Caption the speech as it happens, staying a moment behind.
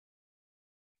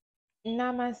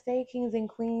Namaste, kings and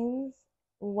queens.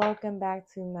 Welcome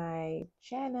back to my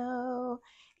channel.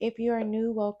 If you are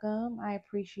new, welcome. I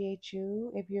appreciate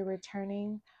you. If you're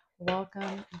returning,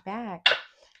 welcome back.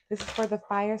 This is for the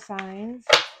fire signs.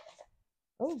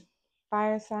 Oh,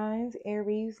 fire signs,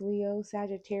 Aries, Leo,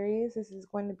 Sagittarius. This is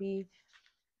going to be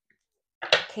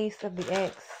case of the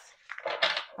X.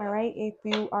 All right. If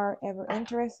you are ever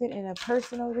interested in a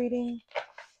personal reading,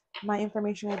 my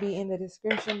information will be in the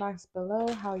description box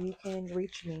below how you can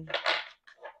reach me.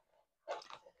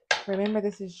 Remember,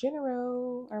 this is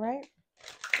general, all right?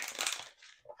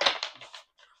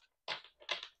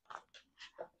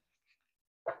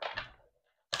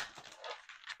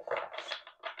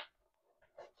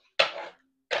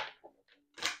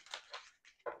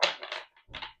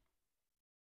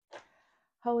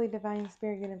 Holy Divine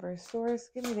Spirit, Universe Source,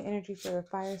 give me the energy for the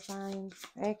fire signs,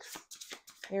 X,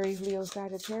 Aries, Leo,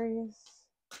 Sagittarius.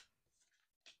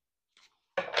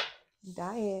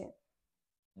 Diet.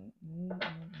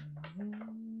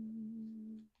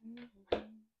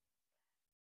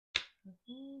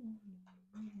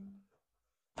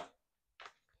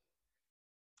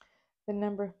 The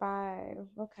number 5.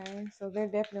 Okay, so they're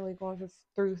definitely going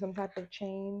through some type of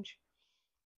challenge.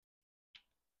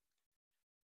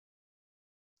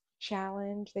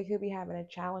 They could be having a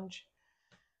challenge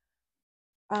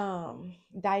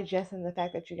digesting the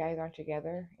fact that you guys aren't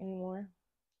together anymore.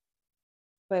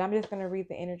 But I'm just going to read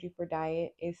the energy for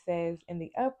diet. It says in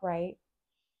the upright,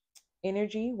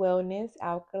 energy, wellness,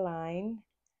 alkaline,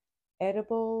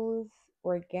 edibles,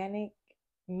 organic,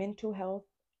 mental health,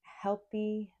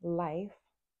 healthy life,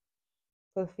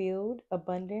 fulfilled,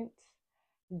 abundance,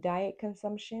 diet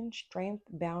consumption, strength,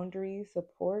 boundaries,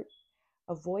 support,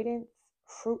 avoidance,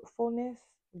 fruitfulness,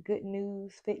 good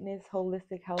news, fitness,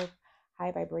 holistic health,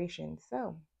 high vibration.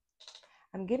 So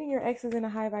I'm getting your exes in a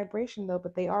high vibration though,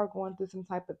 but they are going through some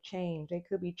type of change. They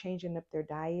could be changing up their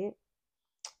diet.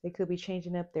 They could be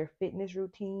changing up their fitness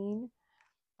routine.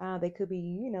 They could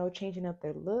be, changing up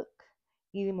their look,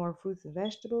 eating more fruits and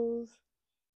vegetables.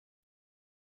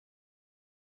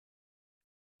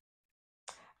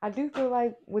 I do feel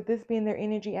like with this being their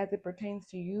energy as it pertains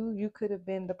to you, you could have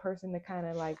been the person to kind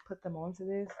of like put them onto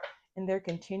this and they're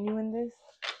continuing this.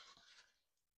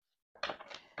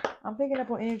 I'm picking up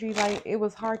on energy like it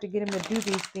was hard to get them to do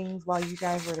these things while you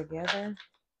guys were together.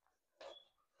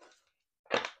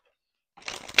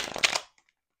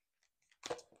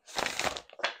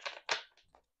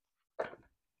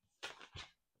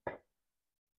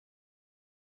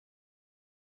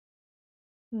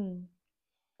 Hmm.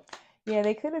 Yeah,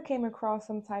 they could have came across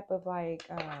some type of like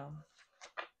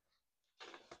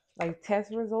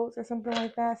test results or something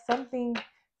like that. Something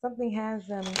has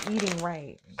them eating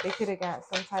right. They could have got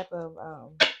some type of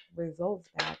results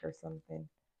back or something.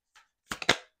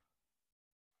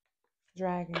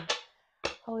 Dragon.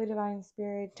 Holy Divine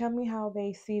Spirit, tell me how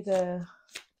they see the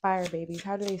fire babies.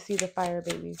 How do they see the fire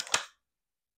babies?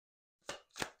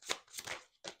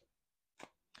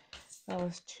 That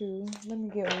was 2. Let me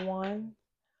get 1.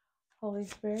 Holy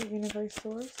Spirit, Universe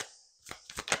Source.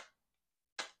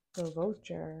 The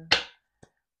vulture.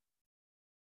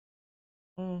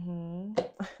 Mm-hmm.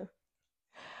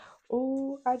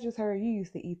 Ooh, I just heard you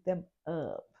used to eat them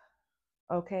up.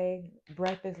 Okay?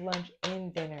 Breakfast, lunch,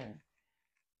 and dinner.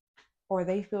 Or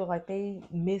they feel like they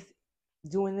miss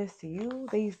doing this to you.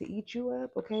 They used to eat you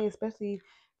up, okay? Especially if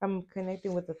I'm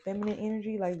connecting with the feminine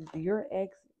energy. Like your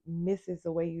ex misses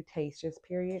the way you taste, just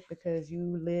period, because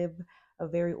you live a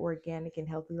very organic and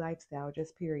healthy lifestyle,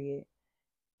 just period.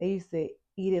 They used to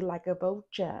eat it like a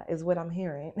vulture, is what I'm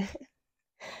hearing.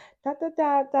 Da da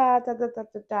da da da da da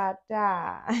da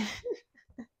da.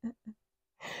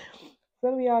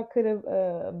 Some of y'all could have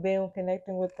been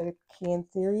connecting with the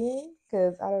Cancerian,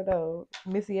 because I don't know,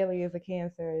 Missy Elliott is a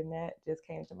Cancer, and that just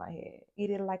came to my head.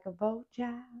 Eat it like a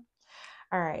vulture.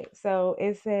 All right, so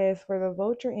it says for the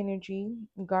vulture energy,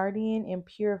 guardian and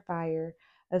purifier,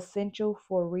 essential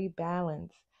for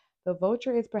rebalance. The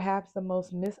vulture is perhaps the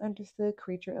most misunderstood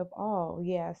creature of all.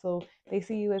 Yeah, so they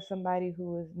see you as somebody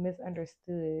who is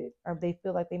misunderstood, or they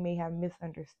feel like they may have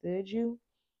misunderstood you.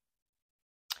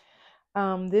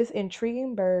 This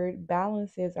intriguing bird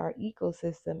balances our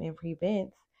ecosystem and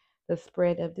prevents the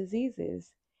spread of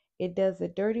diseases. It does the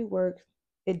dirty work.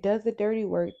 It does the dirty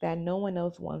work that no one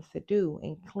else wants to do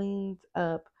and cleans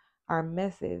up our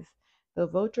messes. The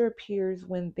vulture appears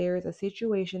when there's a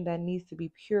situation that needs to be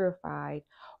purified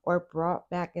or brought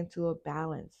back into a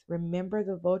balance. Remember,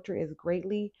 the vulture is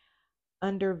greatly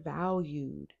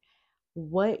undervalued.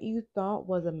 What you thought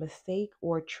was a mistake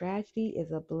or tragedy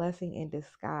is a blessing in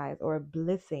disguise, or a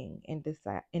blessing in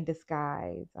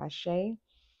disguise. Ashe.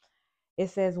 It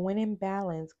says, when in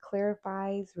balance,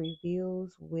 clarifies,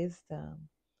 reveals wisdom.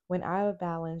 When out of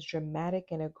balance, dramatic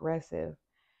and aggressive.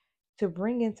 To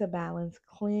bring into balance,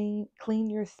 clean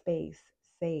your space,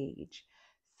 sage.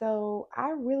 So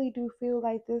I really do feel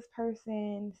like this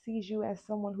person sees you as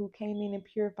someone who came in and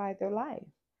purified their life.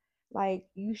 Like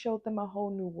you showed them a whole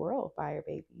new world, fire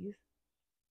babies,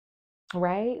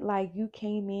 right? Like you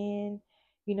came in,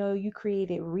 you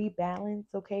created rebalance,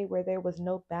 okay, where there was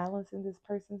no balance in this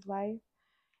person's life.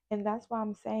 And that's why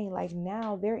I'm saying, like,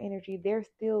 now their energy, they're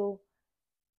still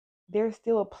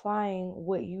applying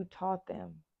what you taught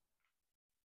them.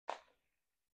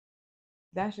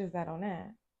 That's just that on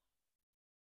that.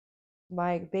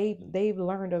 Like they've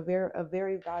learned a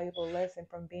very valuable lesson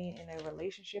from being in a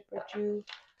relationship with you.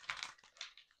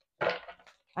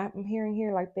 I'm hearing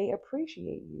here like they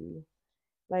appreciate you.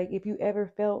 Like if you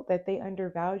ever felt that they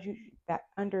undervalued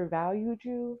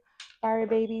you, fire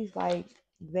babies, like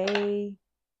they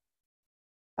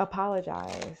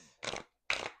apologize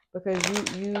because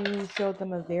you showed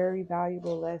them a very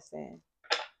valuable lesson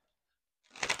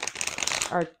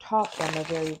or taught them a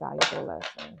very valuable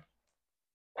lesson.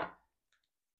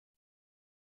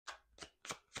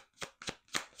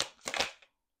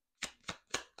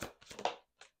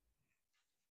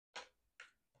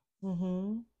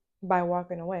 By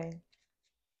walking away.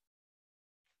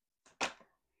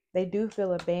 They do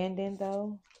feel abandoned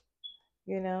though,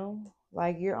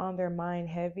 like you're on their mind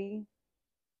heavy.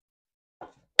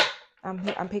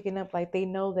 I'm picking up like they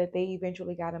know that they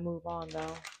eventually got to move on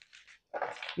though.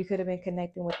 You could have been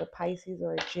connecting with a Pisces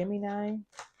or a Gemini.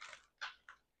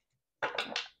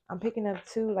 I'm picking up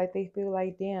too like they feel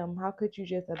like, damn, how could you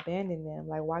just abandon them?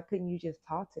 Like why couldn't you just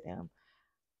talk to them?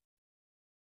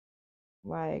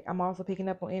 Like I'm also picking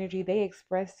up on energy they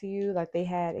expressed to you like they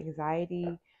had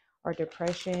anxiety or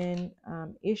depression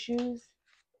issues,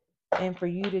 and for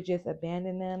you to just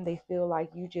abandon them, they feel like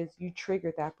you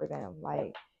triggered that for them,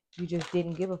 like you just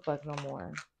didn't give a fuck no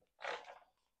more.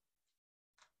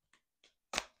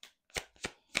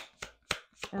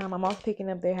 I'm also picking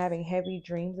up they're having heavy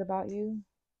dreams about you,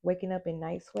 waking up in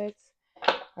night sweats.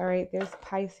 All right, there's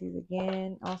Pisces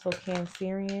again, also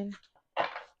Cancerian.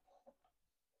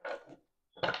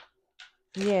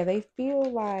 Yeah, they feel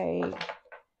like,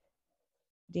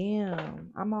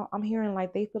 damn, I'm hearing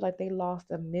like they feel like they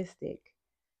lost a mystic.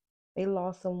 They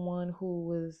lost someone who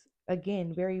was,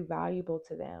 again, very valuable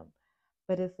to them.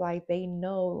 But it's like they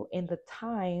know in the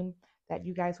time that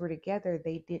you guys were together,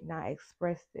 they did not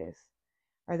express this,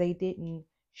 or they didn't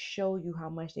show you how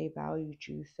much they valued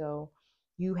you. So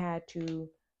you had to,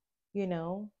 you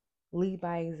know, lead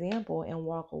by example and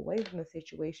walk away from the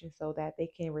situation so that they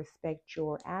can respect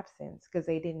your absence, because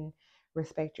they didn't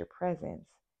respect your presence.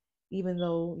 Even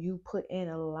though you put in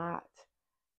a lot,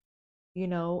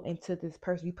 into this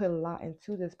person, you put a lot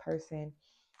into this person,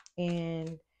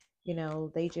 and,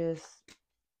 they just,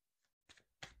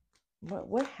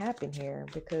 what happened here?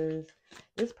 Because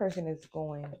this person is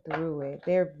going through it.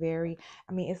 They're very,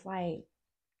 it's like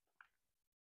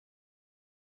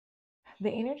the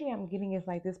energy I'm getting is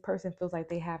like this person feels like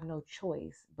they have no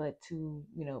choice but to,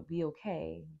 be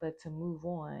okay, but to move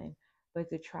on, but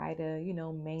to try to,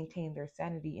 maintain their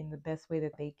sanity in the best way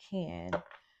that they can.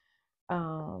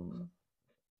 Um,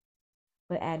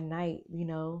 but at night,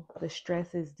 the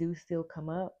stresses do still come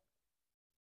up.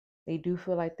 They do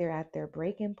feel like they're at their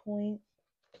breaking point.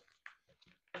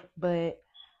 But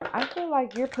I feel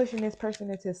like you're pushing this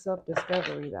person into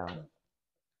self-discovery though.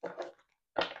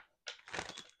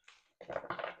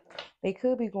 They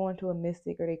could be going to a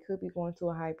mystic, or they could be going to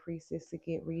a high priestess to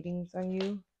get readings on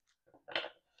you.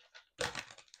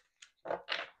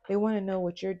 They want to know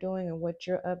what you're doing and what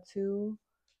you're up to.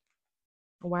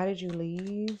 Why did you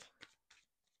leave?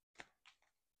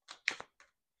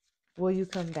 Will you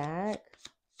come back?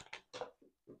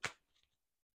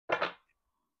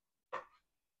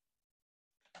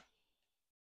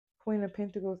 Queen of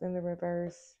Pentacles in the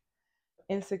reverse.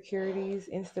 Insecurities,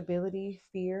 instability,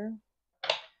 fear.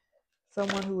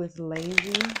 Someone who is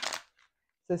lazy,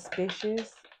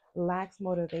 suspicious, lacks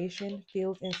motivation,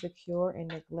 feels insecure, and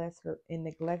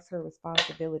neglects her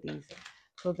responsibilities.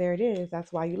 So there it is.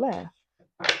 That's why you left.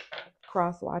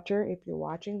 Cross watcher, if you're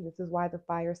watching, this is why the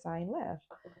fire sign left.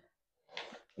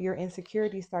 Your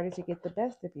insecurity started to get the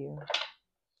best of you.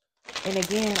 And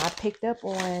again, I picked up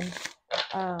on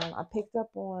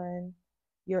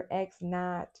your ex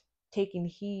not taking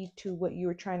heed to what you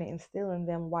were trying to instill in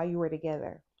them while you were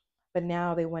together. But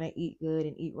now they want to eat good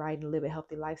and eat right and live a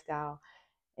healthy lifestyle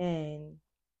and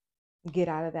get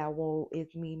out of that woe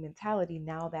is me mentality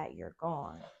now that you're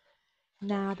gone.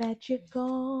 Now that you're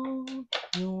gone,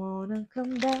 you wanna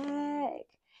come back.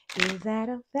 Is that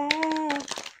a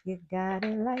fact? You got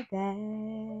it like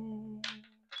that.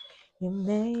 You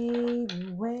made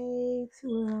me wait too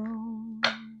long.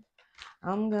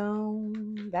 I'm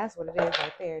gone. That's what it is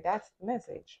right there. That's the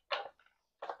message.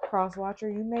 Cross watcher,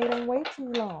 you made them wait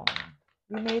too long.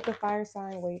 You made the fire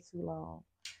sign wait too long.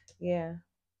 Yeah.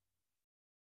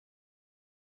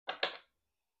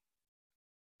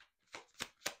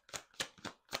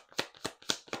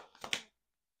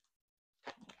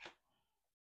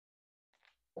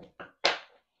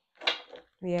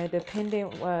 Yeah,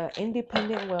 independent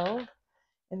wealth.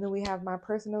 And then we have my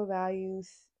personal values.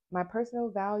 My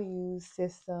personal values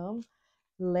system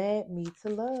led me to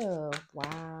love.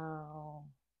 Wow.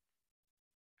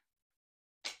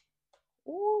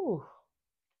 Ooh.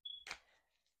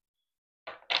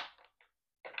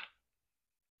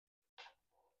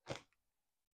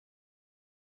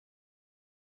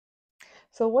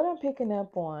 So what I'm picking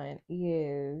up on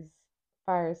is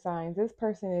fire signs. This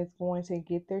person is going to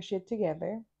get their shit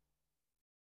together.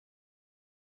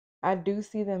 I do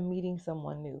see them meeting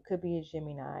someone new. Could be a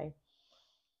Gemini.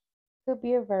 Could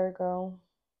be a Virgo.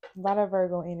 A lot of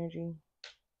Virgo energy.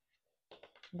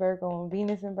 Virgo,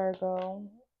 Venus and Virgo.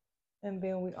 And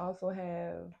then we also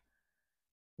have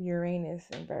Uranus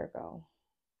and Virgo.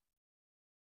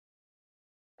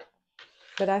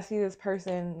 But I see this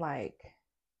person like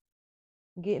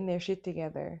getting their shit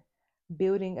together,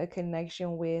 building a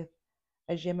connection with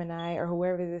a Gemini or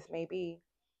whoever this may be.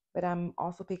 But I'm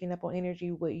also picking up on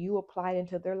energy. What you applied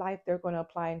into their life, they're going to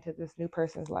apply into this new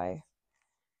person's life.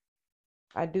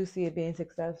 I do see it being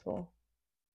successful.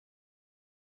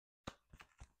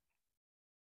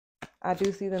 I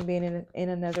do see them being in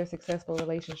another successful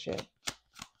relationship.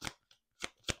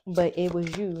 But it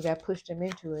was you that pushed them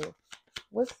into it.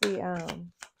 What's their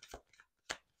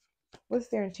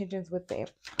intentions with the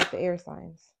air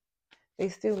signs? They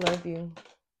still love you.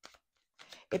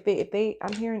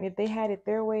 I'm hearing if they had it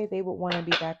their way, they would want to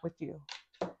be back with you.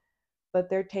 But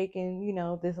they're taking,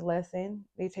 this lesson.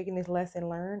 They're taking this lesson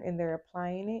learned and they're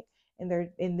applying it,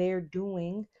 and they're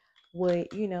doing what,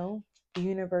 the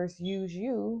universe used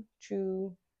you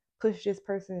to push this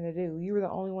person to do. You were the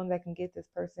only one that can get this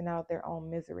person out of their own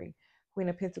misery. Queen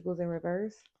of Pentacles in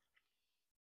reverse.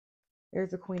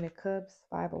 There's the Queen of Cups,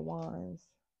 Five of Wands.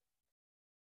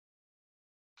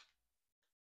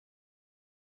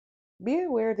 Be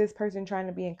aware of this person trying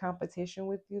to be in competition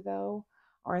with you, though,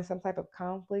 or in some type of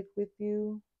conflict with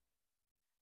you.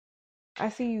 I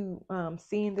see you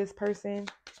seeing this person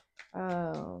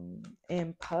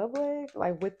in public,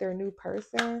 like with their new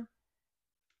person.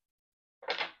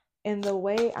 And the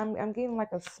way I'm getting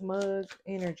like a smug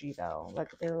energy though. Like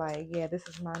they're like, yeah, this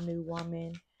is my new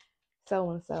woman,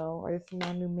 so and so, or this is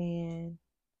my new man.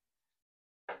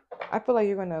 I feel like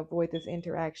you're going to avoid this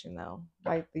interaction though.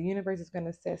 Like the universe is going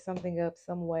to set something up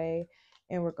some way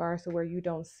in regards to where you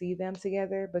don't see them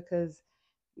together because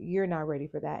you're not ready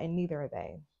for that, and neither are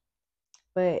they.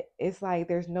 But it's like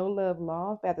there's no love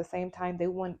lost, but at the same time, they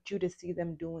want you to see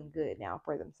them doing good now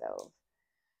for themselves.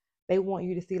 They want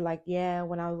you to see, like, yeah,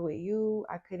 when I was with you,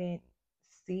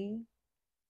 see,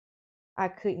 I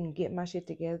couldn't get my shit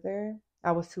together.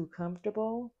 I was too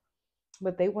comfortable.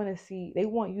 But they want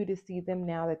you to see them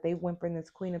now that they went from this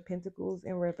Queen of Pentacles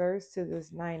in reverse to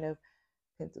this Nine of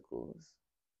Pentacles.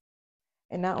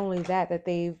 And not only that, that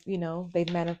they've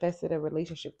manifested a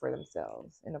relationship for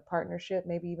themselves in a partnership,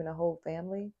 maybe even a whole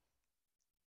family.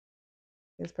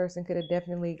 This person could have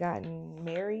definitely gotten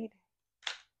married,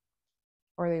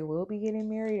 or they will be getting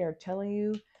married, or telling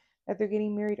you that they're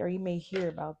getting married, or you may hear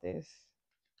about this.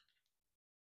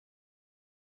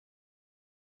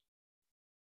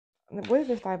 What is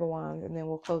this Five of Wands? And then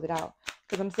we'll close it out.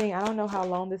 Because I'm saying I don't know how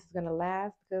long this is going to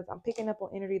last, because I'm picking up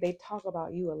on energy. They talk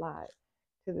about you a lot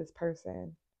to this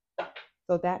person.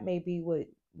 So that may be what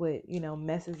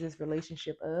messes this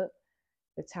relationship up.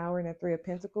 The Tower and the Three of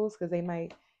Pentacles, because they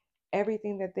might,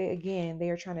 everything that they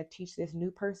are trying to teach this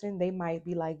new person, they might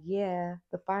be like, yeah,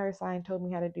 the fire sign told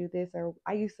me how to do this, or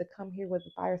I used to come here with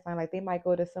the fire sign. Like they might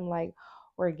go to some like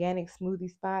organic smoothie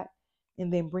spot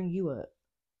and then bring you up,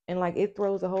 and like it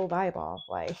throws the whole vibe off.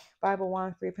 Like Five of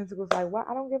Wands, Three of Pentacles, like what?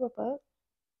 I don't give a fuck.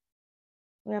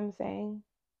 You know what I'm saying?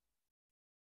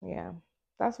 Yeah,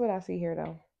 that's what I see here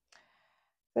though.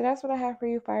 So that's what I have for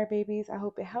you, fire babies. I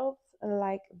hope it helps.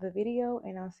 Like the video,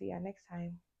 and I'll see y'all next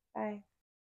time. Bye.